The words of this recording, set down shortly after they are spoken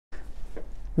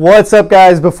What's up,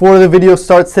 guys? Before the video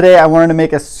starts today, I wanted to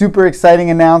make a super exciting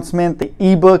announcement. The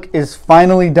ebook is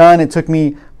finally done. It took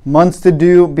me months to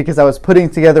do because I was putting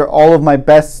together all of my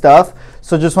best stuff.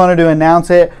 So just wanted to announce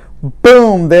it.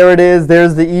 Boom, there it is.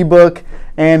 There's the ebook,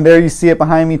 and there you see it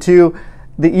behind me too.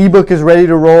 The ebook is ready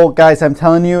to roll. Guys, I'm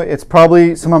telling you, it's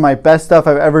probably some of my best stuff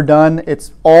I've ever done.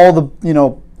 It's all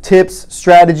the, tips,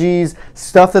 strategies,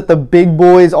 stuff that the big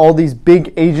boys, all these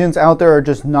big agents out there are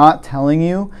just not telling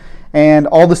you. And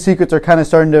all the secrets are kind of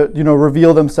starting to,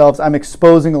 reveal themselves. I'm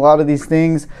exposing a lot of these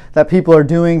things that people are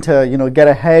doing to, get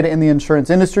ahead in the insurance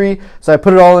industry. So I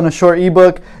put it all in a short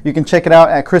ebook. You can check it out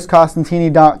at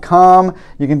chriscostantini.com.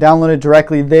 You can download it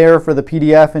directly there for the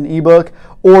PDF and ebook,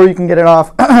 or you can get it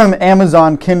off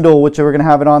Amazon Kindle, which we're going to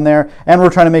have it on there. And we're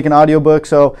trying to make an audiobook.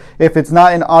 So if it's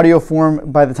not in audio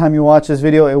form by the time you watch this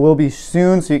video, it will be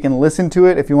soon, so you can listen to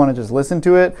it if you want to just listen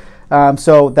to it.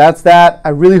 So that's that. I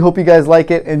really hope you guys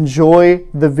like it. Enjoy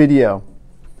the video.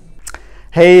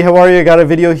 Hey, how are you? I got a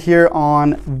video here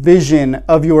on vision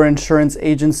of your insurance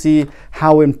agency,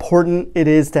 how important it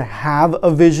is to have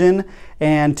a vision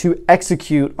and to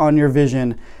execute on your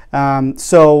vision.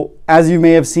 So as you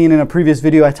may have seen in a previous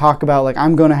video, I talk about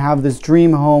I'm going to have this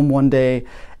dream home one day,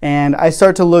 and I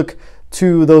start to look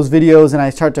to those videos and I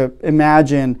start to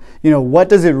imagine, what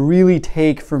does it really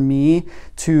take for me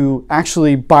to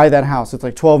actually buy that house? It's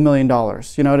like $12 million,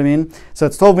 you know what I mean? So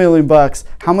it's 12 million bucks.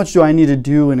 How much do I need to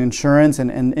do in insurance and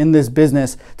in this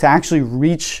business to actually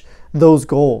reach those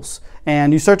goals?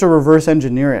 And you start to reverse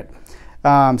engineer it.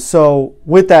 So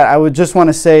with that, I would just want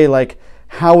to say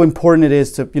how important it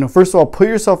is to, first of all, put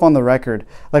yourself on the record.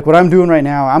 Like what I'm doing right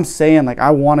now, I'm saying I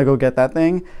want to go get that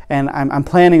thing, and I'm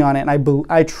planning on it. And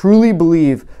I truly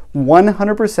believe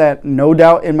 100%, no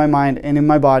doubt in my mind and in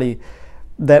my body,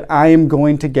 that I am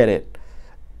going to get it.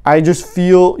 I just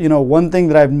feel, one thing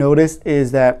that I've noticed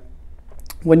is that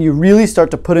when you really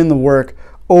start to put in the work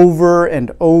over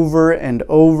and over and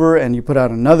over, and you put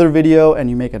out another video and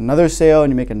you make another sale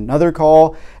and you make another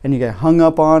call and you get hung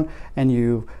up on and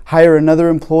you hire another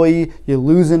employee, you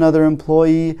lose another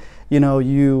employee,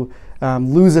 you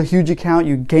lose a huge account,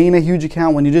 you gain a huge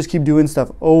account when you just keep doing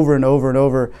stuff over and over and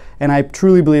over. And I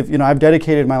truly believe, I've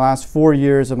dedicated my last 4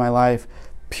 years of my life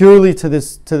purely to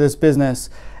this business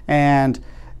and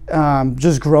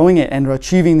just growing it and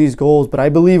achieving these goals. But I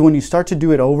believe when you start to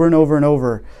do it over and over and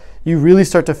over, you really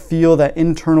start to feel that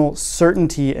internal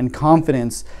certainty and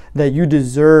confidence that you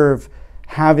deserve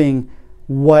having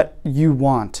what you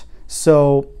want.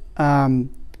 So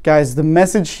guys, the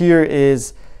message here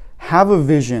is have a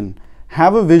vision.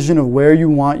 Have a vision of where you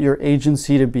want your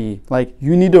agency to be.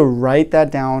 You need to write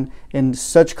that down in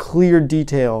such clear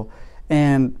detail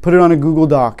and put it on a Google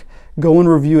Doc. Go and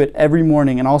review it every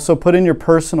morning, and also put in your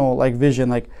personal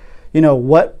vision.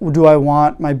 What do I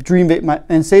want? My dream,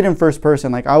 and say it in first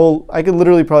person. I could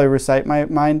literally probably recite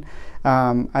mine.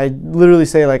 I literally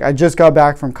say I just got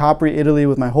back from Capri, Italy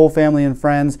with my whole family and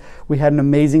friends. We had an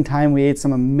amazing time. We ate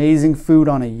some amazing food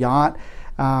on a yacht.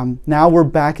 Now we're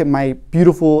back at my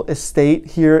beautiful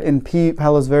estate here in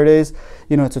Palos Verdes.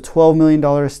 It's a $12 million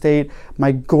estate.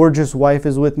 My gorgeous wife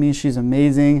is with me. She's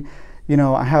amazing.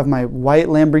 I have my white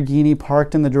Lamborghini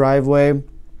parked in the driveway.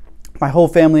 My whole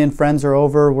family and friends are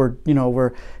over.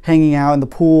 We're hanging out in the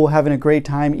pool, having a great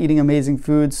time, eating amazing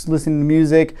foods, listening to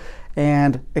music,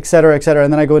 and et cetera, et cetera.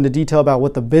 And then I go into detail about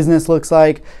what the business looks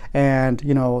like and,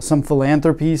 some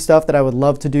philanthropy stuff that I would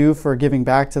love to do for giving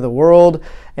back to the world,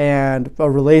 and a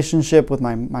relationship with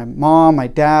my mom, my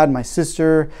dad, my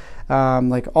sister,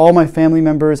 all my family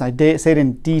members. I say it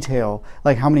in detail,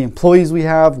 how many employees we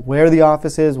have, where the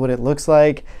office is, what it looks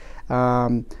like,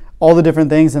 all the different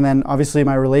things, and then obviously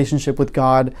my relationship with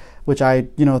God, which I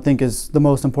think is the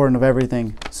most important of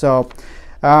everything. So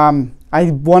I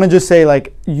want to just say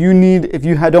you need, if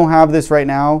you don't have this right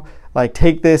now,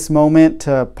 take this moment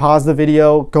to pause the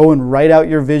video, go and write out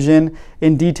your vision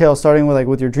in detail, starting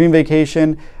with your dream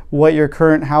vacation, what your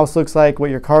current house looks like,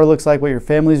 what your car looks like, what your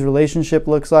family's relationship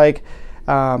looks like,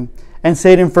 and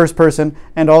say it in first person,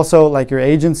 and also your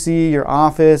agency, your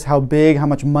office, how big, how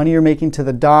much money you're making to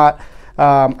the dot.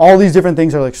 All these different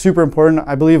things are super important.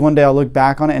 I believe one day I'll look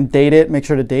back on it and date it, make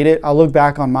sure to date it. I'll look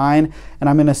back on mine and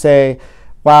I'm going to say,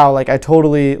 wow, I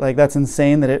totally, that's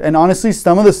insane and honestly,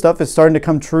 some of the stuff is starting to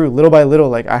come true little by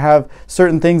little. I have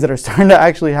certain things that are starting to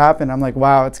actually happen. I'm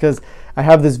wow, it's because I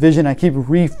have this vision. I keep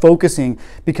refocusing,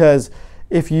 because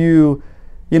if you,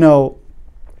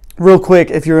 real quick,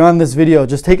 if you're on this video,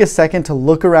 just take a second to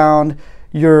look around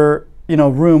your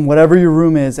room, whatever your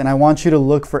room is, and I want you to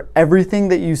look for everything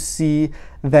that you see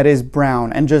that is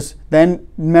brown, and just then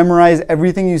memorize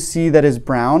everything you see that is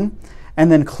brown,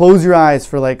 and then close your eyes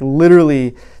for like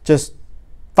literally just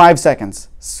 5 seconds.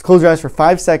 Close your eyes for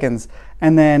 5 seconds,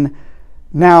 and then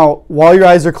now while your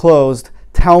eyes are closed,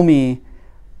 tell me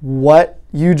what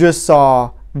you just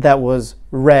saw that was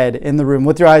red in the room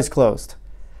with your eyes closed.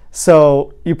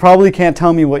 So you probably can't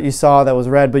tell me what you saw that was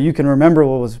red, but you can remember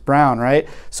what was brown, right?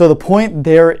 So the point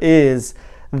there is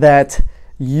that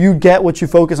you get what you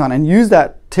focus on, and use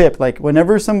that tip. Like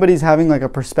whenever somebody's having like a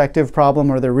perspective problem,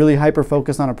 or they're really hyper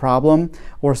focused on a problem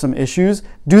or some issues,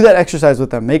 do that exercise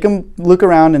with them. Make them look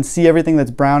around and see everything that's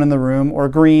brown in the room or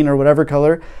green or whatever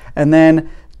color, and then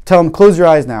tell them, close your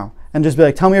eyes now, and just be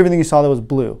like, tell me everything you saw that was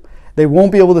blue. They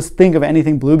won't be able to think of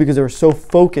anything blue because they were so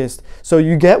focused. So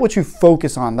you get what you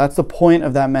focus on. That's the point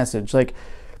of that message. Like,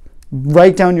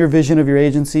 write down your vision of your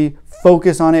agency,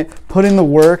 focus on it, put in the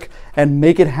work, and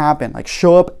make it happen. Like,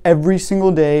 show up every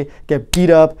single day, get beat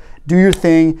up, do your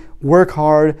thing, work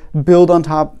hard, build on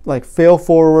top, like fail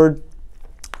forward.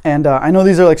 And I know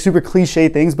these are like super cliche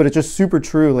things, but it's just super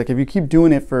true. Like if you keep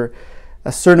doing it for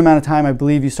a certain amount of time, I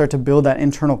believe you start to build that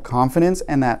internal confidence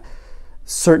and that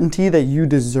certainty that you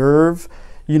deserve,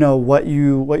 you know, what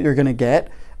you're gonna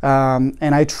get. And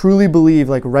I truly believe,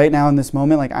 like right now in this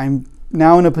moment, like I'm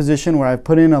now in a position where I've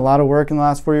put in a lot of work in the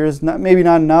last 4 years, maybe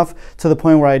not enough to the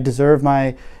point where I deserve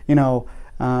my,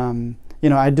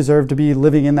 I deserve to be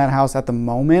living in that house at the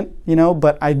moment,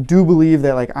 but I do believe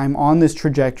that like I'm on this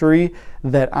trajectory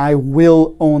that I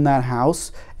will own that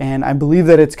house, and I believe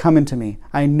that it's coming to me.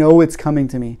 I know it's coming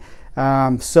to me.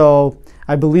 So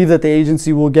I believe that the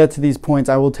agency will get to these points.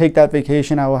 I will take that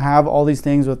vacation. I will have all these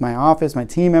things with my office, my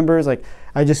team members. Like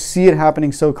I just see it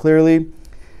happening so clearly.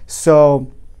 So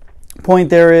point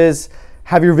there is,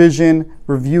 have your vision,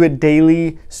 review it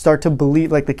daily, start to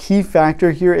believe. Like the key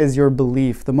factor here is your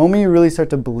belief. The moment you really start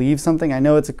to believe something, I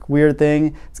know it's a weird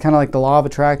thing. It's kind of like the law of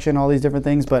attraction, all these different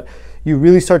things, but you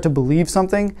really start to believe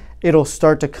something, it'll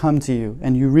start to come to you,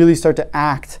 and you really start to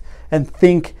act and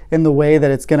think in the way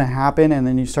that it's gonna happen, and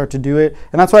then you start to do it.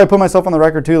 And that's why I put myself on the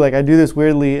record too. Like I do this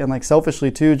weirdly and like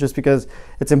selfishly too, just because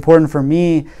it's important for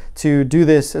me to do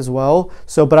this as well.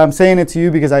 So, but I'm saying it to you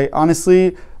because I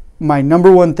honestly, my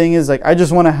number one thing is like, I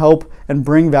just wanna help and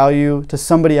bring value to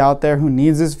somebody out there who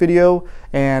needs this video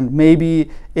and maybe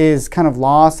is kind of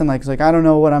lost and like, it's like, I don't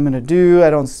know what I'm gonna do. I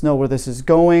don't know where this is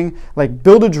going. Like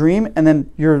build a dream, and then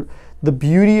the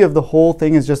beauty of the whole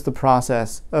thing is just the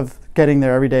process of getting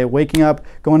there every day, waking up,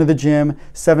 going to the gym,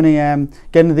 7 a.m.,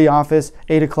 getting to the office,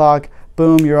 8 o'clock,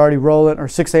 boom, you're already rolling, or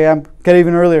 6 a.m., get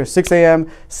even earlier, 6 a.m.,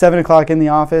 7 o'clock in the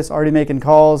office, already making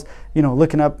calls,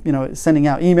 looking up, sending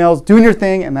out emails, doing your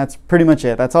thing, and that's pretty much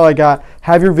it. That's all I got.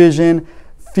 Have your vision,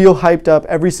 feel hyped up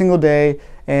every single day,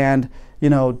 and,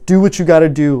 do what you gotta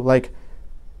do. Like,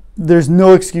 there's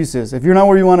no excuses. If you're not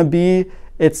where you wanna be,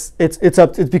 it's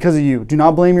because of you. Do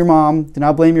not blame your mom. Do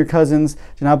not blame your cousins.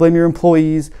 Do not blame your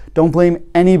employees. Don't blame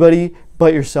anybody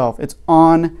but yourself. It's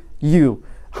on you,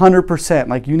 100%.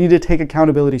 Like you need to take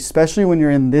accountability, especially when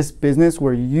you're in this business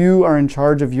where you are in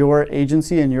charge of your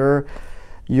agency and your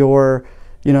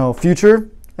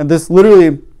future. And this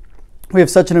literally, we have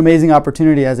such an amazing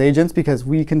opportunity as agents because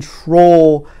we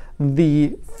control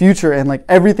the future, and like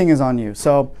everything is on you.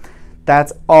 So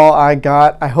that's all I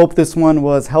got. I hope this one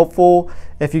was helpful.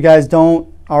 If you guys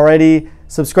don't already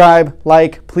subscribe,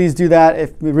 like, please do that.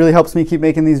 It really helps me keep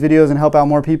making these videos and help out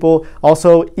more people.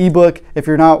 Also, ebook, if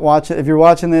you're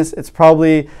watching this, it's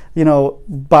probably,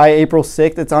 by April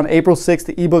 6th. It's on April 6th,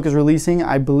 the ebook is releasing.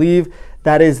 I believe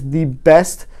that is the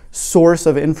best source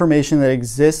of information that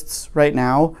exists right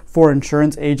now for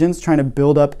insurance agents trying to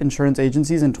build up insurance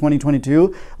agencies in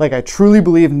 2022. Like I truly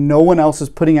believe no one else is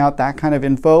putting out that kind of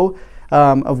info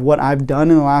of what I've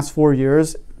done in the last 4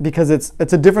 years, because it's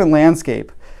a different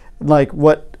landscape. Like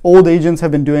what old agents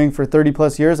have been doing for 30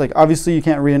 plus years, like obviously you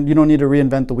don't need to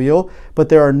reinvent the wheel, but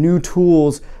there are new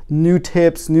tools, new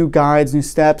tips, new guides, new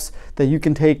steps that you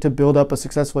can take to build up a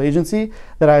successful agency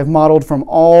that I've modeled from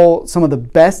some of the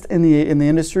best in the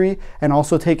industry, and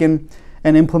also taken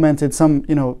and implemented some,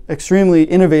 extremely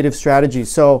innovative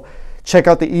strategies. So check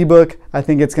out the ebook. I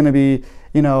think it's going to be,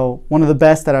 one of the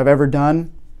best that I've ever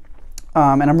done.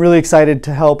 And I'm really excited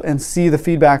to help and see the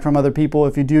feedback from other people.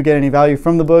 If you do get any value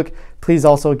from the book, please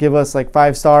also give us like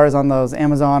 5 stars on those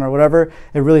Amazon or whatever.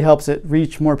 It really helps it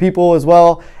reach more people as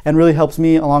well, and really helps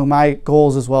me along my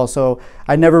goals as well. So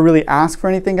I never really ask for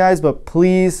anything, guys, but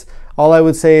please, all I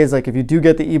would say is like, if you do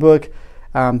get the ebook,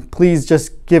 please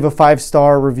just give a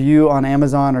 5-star review on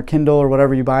Amazon or Kindle or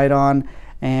whatever you buy it on.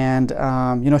 And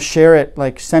share it,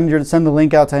 like send the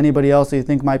link out to anybody else that you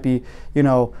think might be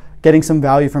getting some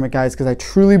value from it, guys, because I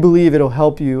truly believe it'll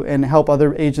help you and help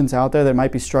other agents out there that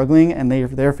might be struggling, and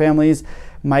their families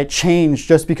might change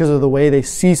just because of the way they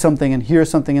see something and hear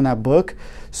something in that book.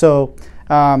 So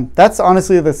that's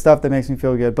honestly the stuff that makes me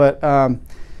feel good. But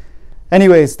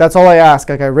anyways, that's all I ask.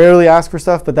 Like, I rarely ask for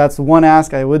stuff, but that's the one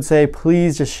ask I would say.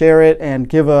 Please just share it and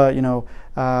give a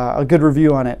a good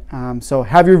review on it. So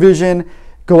have your vision,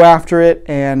 go after it,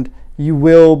 and you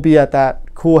will be at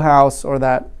that cool house or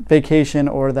that vacation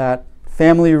or that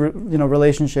family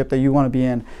relationship that you want to be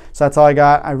in. So that's all I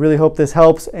got. I really hope this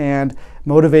helps and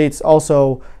motivates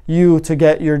also you to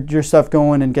get your stuff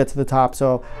going and get to the top.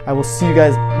 So I will see you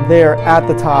guys there at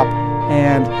the top,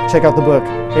 and check out the book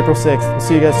April 6th. We'll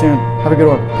see you guys soon. Have a good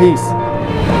one. Peace.